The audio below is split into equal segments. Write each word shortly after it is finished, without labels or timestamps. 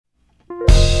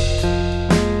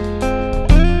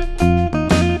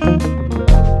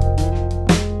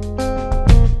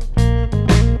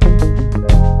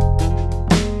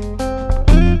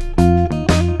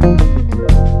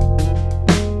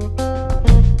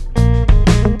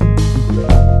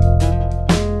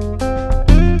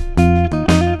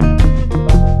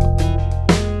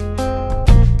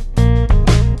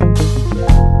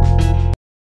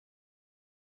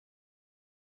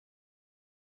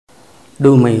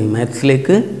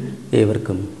DOMYMATHSിലേക്ക്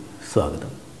ഏവർക്കും സ്വാഗതം.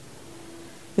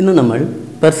 ഇന്ന് നമ്മൾ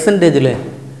പെർസെൻറ്റേജിലെ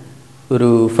ഒരു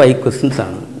 5 ക്വസ്റ്റ്യൻസ്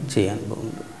ആണ് ചെയ്യാൻ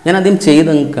പോകുന്നത്. ഞാൻ ആദ്യം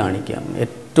ചെയ്തങ്ങ് കാണിക്കാം.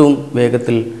 ഏറ്റവും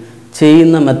വേഗത്തിൽ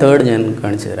ചെയ്യുന്ന മെത്തേഡ് ഞാൻ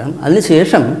കാണിച്ചു തരാം.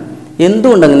 അതിനുശേഷം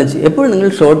എന്തുകൊണ്ടങ്ങനെ എപ്പോഴും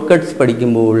നിങ്ങൾ ഷോർട്ട് കട്ട്സ്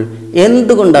പഠിക്കുമ്പോൾ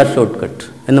എന്തുകൊണ്ടാണ് ഷോർട്ട് കട്ട്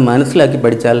എന്ന് മനസ്സിലാക്കി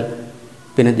പഠിച്ചാൽ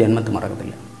പിന്നെ ജന്മത്ത്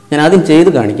മറക്കത്തില്ല. ഞാൻ ആദ്യം ചെയ്ത്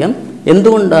കാണിക്കാം.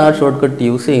 എന്തുകൊണ്ടാണ് ഷോർട്ട് കട്ട്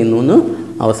യൂസ് ചെയ്യുന്നു എന്ന്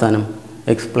അവസാനം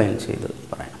എക്സ്പ്ലെയിൻ ചെയ്ത്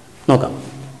പറയാം. നോക്കാം.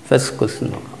 ഫസ്റ്റ് ക്വസ്റ്റ്യൻ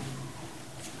നോക്കാം.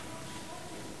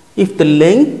 If the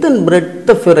length and breadth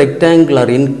of a rectangle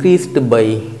are increased by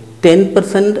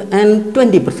 10% and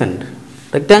 20%,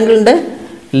 rectangle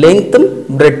ലെങ്ത്തും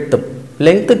ബ്രെഡ്ത്തും,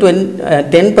 ലെങ്ത്ത്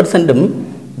 10%ഉം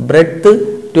ബ്രെഡ്ത്ത്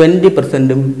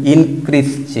 20%ഉം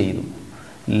ഇൻക്രീസ് ചെയ്തു.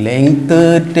 ലെങ്ത്ത്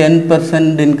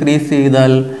 10% ഇൻക്രീസ്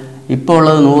ചെയ്താൽ ഇപ്പോൾ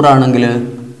ഉള്ളത് 100 ആണെങ്കിൽ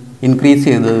ഇൻക്രീസ്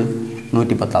ചെയ്ത്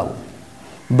 110 ആവും.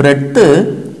 ബ്രെഡ്ത്ത്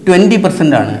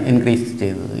 20% ആണ് ഇൻക്രീസ്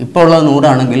ചെയ്തത്. ഇപ്പോൾ ഉള്ളത് 100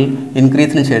 ആണെങ്കിൽ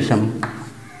ഇൻക്രീസിന് ശേഷം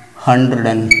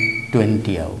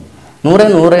 120 ആവും.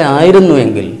 100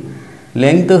 ആയിരുന്നുവെങ്കിൽ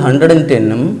ലെങ്ത്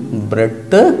 110ഉം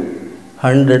ബ്രെഡ്ത്ത്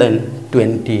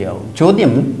 120 ആവും.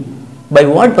 ചോദ്യം, by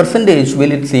what percentage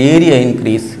will it's area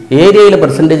increase? ഏരിയയിലെ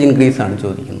പെർസെൻറ്റേജ് ഇൻക്രീസ് ആണ്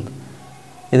ചോദിക്കുന്നത്.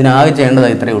 ഇതിനാകെ ചെയ്യേണ്ടത്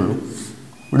ഇത്രയേ ഉള്ളൂ.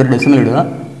 ഇവിടെ ഒരു ഡെസിമൽ ഇടുക.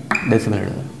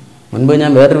 മുൻപ്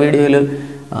ഞാൻ വേറൊരു വീഡിയോയിൽ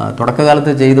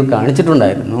തുടക്കകാലത്ത് ചെയ്ത്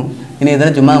കാണിച്ചിട്ടുണ്ടായിരുന്നു. ഇനി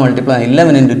ഇതിനെ ചുമ്മാ മൾട്ടിപ്ലൈ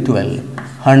 11 × 12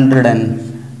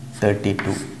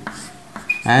 132.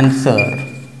 ആൻസർ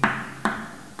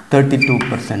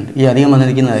 32%. ഈ അധികം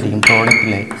വന്നിരിക്കുന്നതായിരിക്കും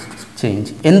പ്രോഡക്റ്റിലെ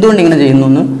ചേഞ്ച്. എന്തുകൊണ്ട് ഇങ്ങനെ ചെയ്യുന്നു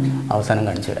എന്ന് അവസാനം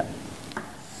കാണിച്ചു തരാം.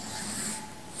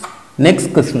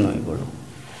 നെക്സ്റ്റ് ക്വസ്റ്റ്യൻ നോക്കിക്കോളൂ.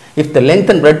 If the length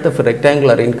and breadth of A rectangle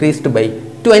R increased by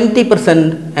 20%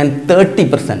 and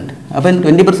 30%. അപ്പം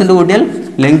 20% കൂട്ടിയാൽ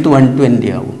ലെങ്ത് 120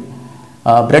 ആവും.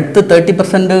 ബ്രെഡ്ത്ത്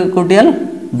 30% കൂട്ടിയാൽ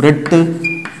ബ്രെഡ്ത്ത്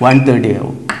 130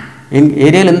 ആവും.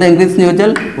 ഏരിയയിൽ എന്താ ഇൻക്രീസ് എന്ന്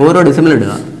ചോദിച്ചാൽ ഓരോ ഡെസിമൽ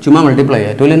ഇടുക, ചുമ്മാ മൾട്ടിപ്ലൈ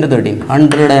ചെയ്യുക. 12 × 13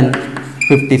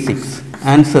 156.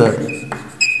 ആൻസർ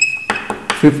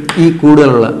ഈ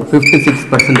കൂടുതലുള്ള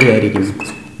 56% ആയിരിക്കും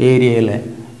ഏരിയയിലെ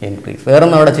ഇൻക്രീസ്. വേറെ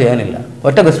ഒന്നും അവിടെ ചെയ്യാനില്ല.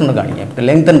 ഒറ്റ ക്വസ്റ്റ്യൻ ഒന്ന് കാണിക്കാം.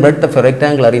 Length and breadth of A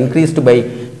rectangle R increased by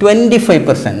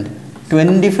 25%.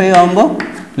 25 ആകുമ്പോൾ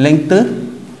ലെങ്ത്ത്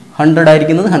 100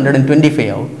 ആയിരിക്കുന്നത് 125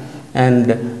 ആവും.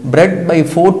 ആൻഡ് ബ്രെഡ് ബൈ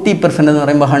 40% എന്ന്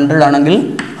പറയുമ്പോൾ 100 ആണെങ്കിൽ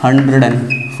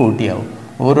 140 ആവും.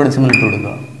 ഓരോ ഡെസിമൽ ഇട്ട്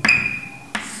കൊടുക്കുക,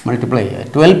 മൾട്ടിപ്ലൈ ചെയ്യുക.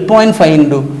 12.5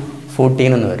 ×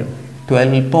 14 എന്ന് വരും.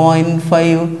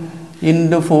 12.5 ×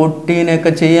 14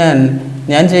 ഒക്കെ ചെയ്യാൻ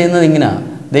ഞാൻ ചെയ്യുന്നത് ഇങ്ങനെയാണ്.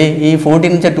 ഈ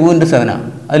 14 × 2 × 7 ആണ്.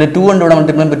 അതിൽ 2 കൊണ്ട് ഇവിടെ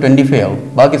മൾട്ടിപ്ലൈ ചെയ്യുമ്പോൾ 25 ആവും.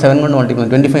 ബാക്കി 7 കൊണ്ട് മൾട്ടിപ്ലൈ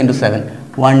 25 × 7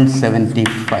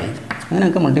 175.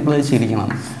 അങ്ങനെയൊക്കെ മൾട്ടിപ്ലൈ ചെയ്തിരിക്കണം.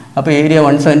 അപ്പോൾ ഏരിയ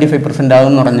 175%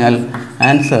 ആകുമെന്ന് പറഞ്ഞാൽ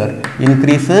ആൻസർ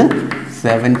ഇൻക്രീസ്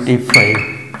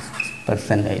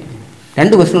 75% ആയിരിക്കും.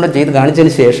 2 ക്വസ്റ്റ്യൻ കൂടെ ചെയ്ത്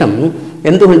കാണിച്ചതിന് ശേഷം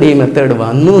എന്തുകൊണ്ട് ഈ മെത്തേഡ്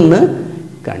വന്നു എന്ന്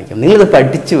കാണിക്കാം. നിങ്ങളിത്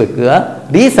പഠിച്ചു വെക്കുക.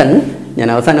 റീസൺ ഞാൻ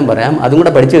അവസാനം പറയാം. അതും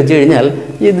കൂടെ പഠിച്ചു വെച്ച് കഴിഞ്ഞാൽ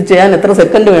ഇത് ചെയ്യാൻ എത്ര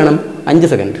സെക്കൻഡ് വേണം? 5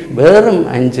 സെക്കൻഡ്. വെറും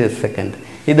 5 സെക്കൻഡ്.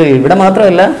 ഇത് ഇവിടെ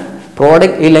മാത്രമല്ല,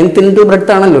 പ്രോഡക്റ്റ് ഈ ലെങ്ത് ഇൻടു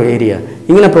ബ്രെഡ്ത്ത് ആണല്ലോ ഏരിയ.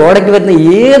 ഇങ്ങനെ പ്രോഡക്റ്റ് വരുന്ന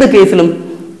ഏത് കേസിലും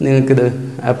നിങ്ങൾക്കിത്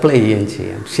അപ്ലൈ ചെയ്യുകയും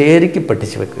ചെയ്യാം. ശരിക്കും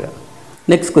പഠിച്ചു വെക്കുക.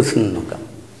 നെക്സ്റ്റ് ക്വസ്റ്റ്യൻ നോക്കാം.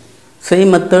 സെയിം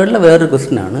മെത്തേഡിലെ വേറൊരു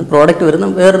ക്വസ്റ്റ്യൻ ആണ്. പ്രോഡക്റ്റ് വരുന്ന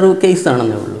വേറൊരു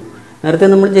കേസാണെന്നേ ഉള്ളൂ. നേരത്തെ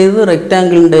നമ്മൾ ചെയ്തത്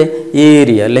റെക്റ്റാങ്കിളിൻ്റെ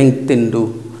ഏരിയ ലെങ്ത് ഇൻടു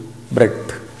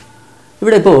ബ്രെഡ്ത്ത്.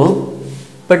 ഇവിടെ ഇപ്പോൾ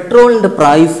പെട്രോളിൻ്റെ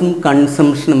പ്രൈസും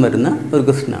കൺസംഷനും വരുന്ന ഒരു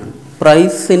ക്വസ്റ്റ്യൻ ആണ്.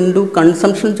 പ്രൈസ് ഇൻടു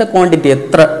കൺസംഷൻ വെച്ചാൽ ക്വാണ്ടിറ്റി,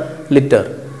 എത്ര ലിറ്റർ,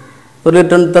 1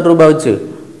 ലിറ്ററിന് ഇത്ര രൂപ വെച്ച്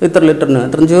ഇത്ര ലിറ്ററിന്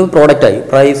എത്ര രൂപ പ്രോഡക്റ്റായി.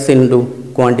 Price into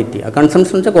quantity. ആ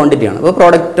കൺസംഷൻ വെച്ചാൽ ക്വാണ്ടിറ്റിയാണ്. അപ്പോൾ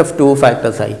പ്രോഡക്റ്റ് ഓഫ് 2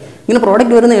 ഫാക്ടേഴ്സ് ആയി. ഇങ്ങനെ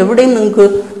പ്രോഡക്റ്റ് വരുന്ന എവിടെയും നിങ്ങൾക്ക്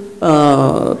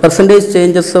percentage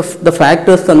changes of the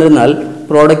factors തന്നിരുന്നാൽ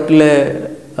പ്രോഡക്റ്റിലെ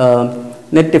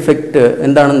net effect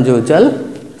എന്താണെന്ന് ചോദിച്ചാൽ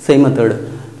സെയിം മെത്തേഡ്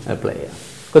അപ്ലൈ ചെയ്യാം.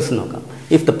 ക്വസ്റ്റ്യൻ നോക്കാം.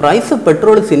 If the price of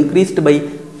petrol is increased by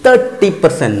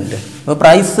 30%. അപ്പോൾ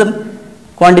പ്രൈസും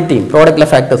ക്വാണ്ടിറ്റിയും പ്രോഡക്റ്റിലെ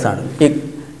ഫാക്ടേഴ്സാണ്. ഈ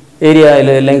ഏരിയയിൽ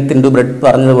ലെങ്ത് ഇൻടു ബ്രെഡ്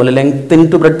പറഞ്ഞതുപോലെ ലെങ്ത്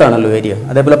ഇൻടു ബ്രെഡ് ആണല്ലോ ഏരിയ.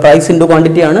 അതേപോലെ പ്രൈസ് ഇൻടു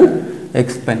ക്വാണ്ടിറ്റി ആണ്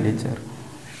expenditure.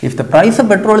 If the price of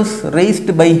petrol is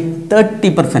raised by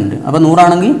 30%. അപ്പോൾ 100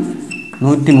 ആണെങ്കിൽ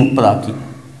 130 ആക്കി.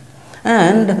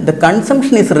 And the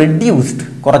consumption is reduced,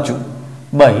 കുറച്ചു,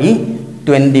 ബൈ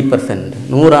 20%.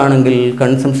 100 ആണെങ്കിൽ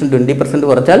കൺസംഷൻ 20%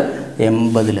 കുറച്ചാൽ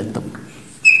 80-ലെത്തും.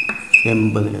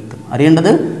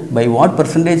 അറിയേണ്ടത് by what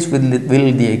percentage will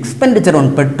the expenditure on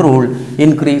petrol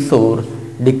increase or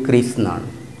decrease എന്നാണ്.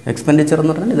 എക്സ്പെൻഡിച്ചർ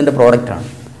എന്ന് പറഞ്ഞാൽ ഇതിൻ്റെ പ്രോഡക്റ്റാണ്.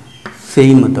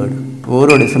 Same method.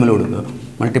 ഓരോ ഡെസിമൽ കൊടുക്കുക,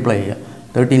 മൾട്ടിപ്ലൈ ചെയ്യുക.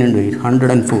 13 × 8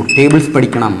 104. ടേബിൾസ്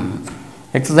പഠിക്കണം.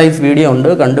 എക്സസൈസ് വീഡിയോ ഉണ്ട്,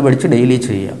 കണ്ടുപഠിച്ച് ഡെയിലി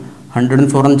ചെയ്യുക.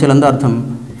 104 എന്ന് വെച്ചാൽ എന്താ അർത്ഥം?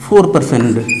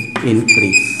 4%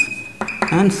 ഇൻക്രീസ്.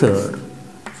 ആൻസർ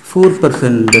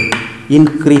 4%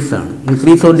 ഇൻക്രീസ് ആണ്.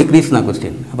 ഇൻക്രീസ് ഓർ ഡിക്രീസ് എന്നാണ്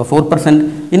ക്വസ്റ്റ്യൻ. അപ്പോൾ 4%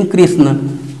 ഇൻക്രീസ് എന്ന്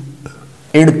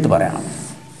എടുത്ത് പറയണം.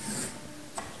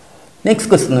 നെക്സ്റ്റ്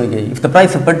ക്വസ്റ്റ്യൻ നോക്കിയാൽ if the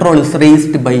price of petrol is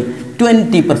raised by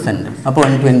 20%, അപ്പോൾ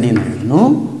 120 എന്ന് എഴുതുന്നു.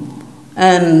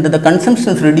 And the consumption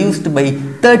is reduced by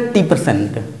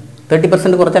 30%.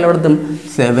 30% കുറച്ചാൽ അവിടെ എത്തും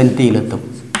 70-ലെത്തും.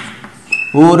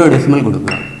 ഓരോ ഡെസിമൽ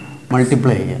കൊടുക്കുക,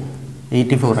 മൾട്ടിപ്ലൈ ചെയ്യുക.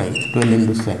 84 ആയി. 12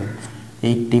 into 7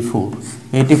 84.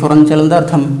 84 എന്ന് വെച്ചാൽ എന്താ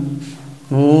അർത്ഥം?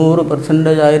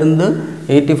 100% ആയിരുന്നത്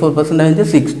 84%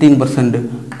 16%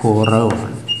 കുറവാണ്.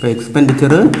 ഇപ്പോൾ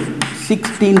എക്സ്പെൻഡിച്ചർ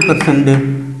 16%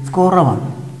 കുറവാണ്.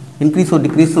 ഇൻക്രീസ് ഓർ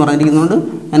ഡിക്രീസ് എന്ന് പറഞ്ഞിരിക്കുന്നതുകൊണ്ട്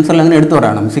ആൻസറിൽ അങ്ങനെ എടുത്തു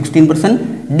പറയണം. 16%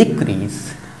 ഡിക്രീസ്.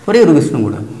 ഒരേ ഒരു ക്വസ്റ്റ്യൻ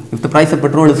കൂടെ. If the price of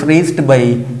petrol is raised by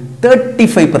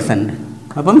 35%,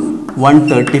 അപ്പം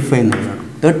 135 എന്ന് എഴുതണം.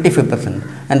 35%.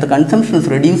 And the consumption is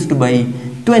reduced by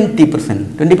 20%.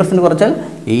 20% കുറച്ചാൽ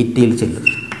 80-ൽ ചെല്ലും.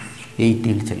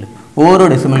 80-ൽ ചെല്ലും. ഓരോ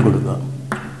ഡെസിമൽ കൊടുക്കുക,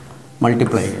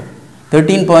 മൾട്ടിപ്ലൈ ചെയ്യുക.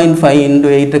 13.5 into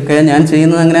 8 ഒക്കെ ഞാൻ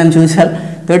ചെയ്യുന്നത് എങ്ങനെയാണെന്ന് ചോദിച്ചാൽ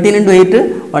 13 into 8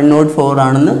 104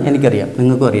 ആണെന്ന് എനിക്കറിയാം,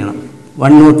 നിങ്ങൾക്കും അറിയണം.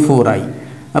 104 ആയി.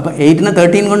 അപ്പോൾ 8-നെ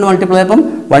 13 കൊണ്ട് മൾട്ടിപ്ലൈ ആയപ്പം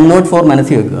 104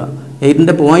 മനസ്സിൽ വെക്കുക.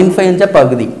 8-ൻ്റെ 0.5 എന്ന് വെച്ചാൽ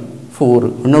പകുതി 4.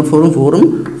 104-ഉം 4-ഉം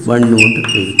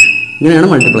 108. ഇങ്ങനെയാണ്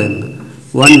മൾട്ടിപ്ലൈ ചെയ്യുന്നത്.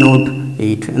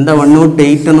 108. എന്താ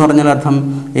 108 എന്ന് പറഞ്ഞാൽ അർത്ഥം?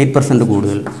 8%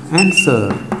 കൂടുതൽ. Answer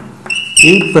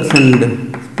 8%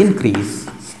 increase.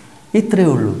 ഇത്രയേ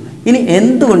ഉള്ളൂ. ഇനി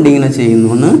എന്തുകൊണ്ട് ഇങ്ങനെ ചെയ്യുന്നു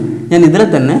എന്ന് ഞാൻ ഇതിൽ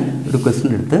തന്നെ ഒരു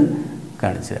ക്വസ്റ്റ്യൻ എടുത്ത്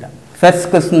കാണിച്ചു തരാം. ഫസ്റ്റ്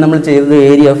ക്വസ്റ്റ്യൻ നമ്മൾ ചെയ്തത്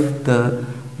ഏരിയ ഓഫ് ദ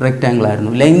റെക്റ്റാങ്കിൾ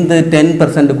ആയിരുന്നു. ലെങ്ത്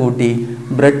 10% കൂട്ടി,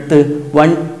 ബ്രെഡ്ത്ത്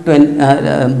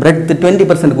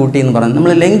 20% കൂട്ടി എന്ന് പറഞ്ഞു.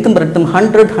 നമ്മൾ ലെങ്ത്തും ബ്രെഡ്ത്തും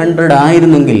 100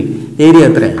 ആയിരുന്നെങ്കിൽ ഏരിയ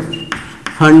എത്രയാണ്?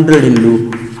 100 into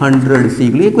 100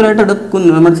 സീക്കിൾ ഈക്വലായിട്ട് എടുക്കുന്നു.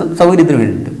 നമ്മുടെ സൗകര്യത്തിന്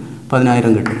വേണ്ടിയിട്ട്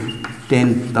 10,000 കിട്ടും.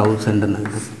 10,000 എന്ന്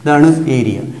കിട്ടും. ഇതാണ്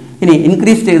ഏരിയ. ഇനി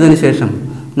ഇൻക്രീസ് ചെയ്തതിന് ശേഷം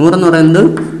 100 എന്ന് പറയുന്നത്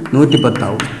 110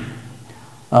 ആവും.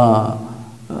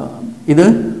 ഇത്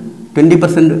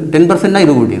 10%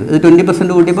 ഇത് കൂട്ടിയത്. ഇത്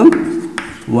 20% കൂട്ടിയപ്പം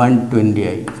 120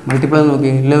 ആയി. മൾട്ടിപ്ലൈ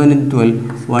നോക്കി. 11 into 12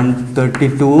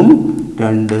 132-ഉം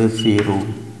 2 0-ഉം.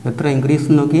 എത്ര ഇൻക്രീസ്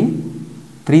നോക്കി?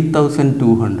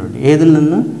 3,200. ഏതിൽ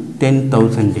നിന്ന്?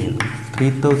 10,000 ചെയ്യുന്നു.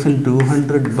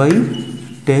 3,200 by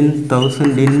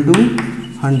 10,000 into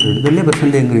 100. ഇതല്ലേ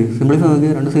പെർസെൻറ്റ് ഇൻക്രീസ്. സിംപ്ലിഫൈ നോക്കി.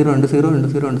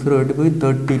 20 വെട്ടിപ്പോയി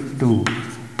 32.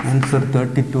 ആൻസർ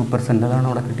 32%. അതാണ്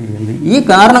അവിടെ കിട്ടിയിരിക്കുന്നത്. ഈ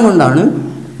കാരണം കൊണ്ടാണ്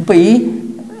ഇപ്പോൾ ഈ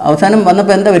അവസാനം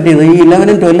വന്നപ്പോൾ എന്താ പറ്റിയത്? ഈ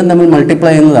 11-ഉം 12-ഉം തമ്മിൽ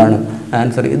മൾട്ടിപ്ലൈ ചെയ്യുന്നതാണ്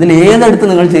ആൻസർ. ഇതിൽ ഏതെടുത്ത്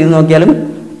നിങ്ങൾ ചെയ്ത് നോക്കിയാലും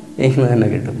ഇങ്ങനെ തന്നെ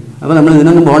കിട്ടും. അപ്പോൾ നമ്മൾ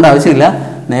ഇതിനൊന്നും പോകേണ്ട ആവശ്യമില്ല.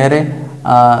 നേരെ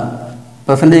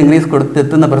പെർസെൻറ്റേജ് ഇൻക്രീസ്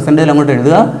കൊടുത്തെത്തുന്ന പെർസെൻറ്റേജ് അങ്ങോട്ട്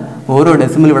എഴുതുക. ഓരോ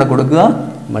ഡെസിമൽ ഇവിടെ കൊടുക്കുക,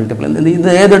 മൾട്ടിപ്ലൈ. ഇത്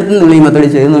ഏതെടുത്ത് നിങ്ങൾ ഈ മെത്തേഡ്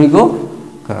ചെയ്ത് നോക്കിക്കോ,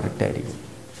 കറക്റ്റ് ആയിരിക്കും.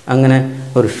 അങ്ങനെ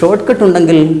ഒരു ഷോർട്ട് കട്ട്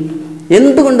ഉണ്ടെങ്കിൽ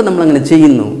എന്തുകൊണ്ട് നമ്മളങ്ങനെ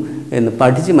ചെയ്യുന്നു എന്ന്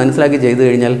പഠിച്ച് മനസ്സിലാക്കി ചെയ്തു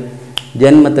കഴിഞ്ഞാൽ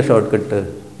ജന്മത്തെ ഷോർട്ട് കട്ട്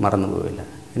മറന്നു പോവില്ല.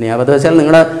 ഇനി അബദ്ധവശാൽ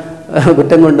നിങ്ങളുടെ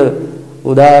കുറ്റം കൊണ്ട്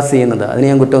ഉദാസീനത, അതിന്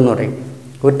ഞാൻ കുറ്റം എന്ന് പറയും.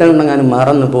 കുറ്റം ഉണ്ടെങ്ങാനും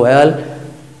മറന്നു പോയാൽ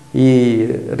ഈ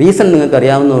റീസൺ നിങ്ങൾക്ക്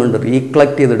അറിയാവുന്നതുകൊണ്ട്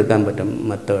റീകളക്ട് ചെയ്തെടുക്കാൻ പറ്റും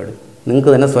മെത്തേഡ്.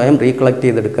 നിങ്ങൾക്ക് തന്നെ സ്വയം റീകളക്ട്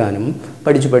ചെയ്തെടുക്കാനും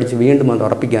പഠിച്ച് വീണ്ടും അത്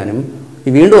ഉറപ്പിക്കാനും. ഈ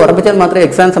വീണ്ടും ഉറപ്പിച്ചാൽ മാത്രമേ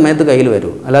എക്സാം സമയത്ത് കയ്യിൽ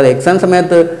വരൂ. അല്ലാതെ എക്സാം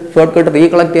സമയത്ത് ഷോർട്ട് കട്ട്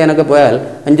റീകളക്ട് ചെയ്യാനൊക്കെ പോയാൽ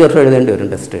 5 വർഷം എഴുതേണ്ടി വരും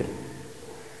ടെസ്റ്റ്.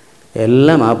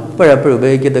 എല്ലാം അപ്പോഴപ്പോഴും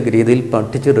ഉപയോഗിക്കത്തക്ക രീതിയിൽ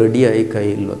പഠിച്ച് റെഡിയായി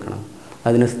കയ്യിൽ വെക്കണം.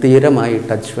 അതിന് സ്ഥിരമായി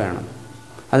ടച്ച് വേണം.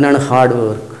 അതിനാണ് ഹാർഡ്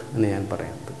വർക്ക് എന്ന് ഞാൻ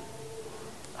പറയുന്നത്.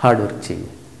 ഹാർഡ് വർക്ക്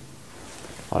ചെയ്യും.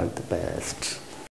 All the best.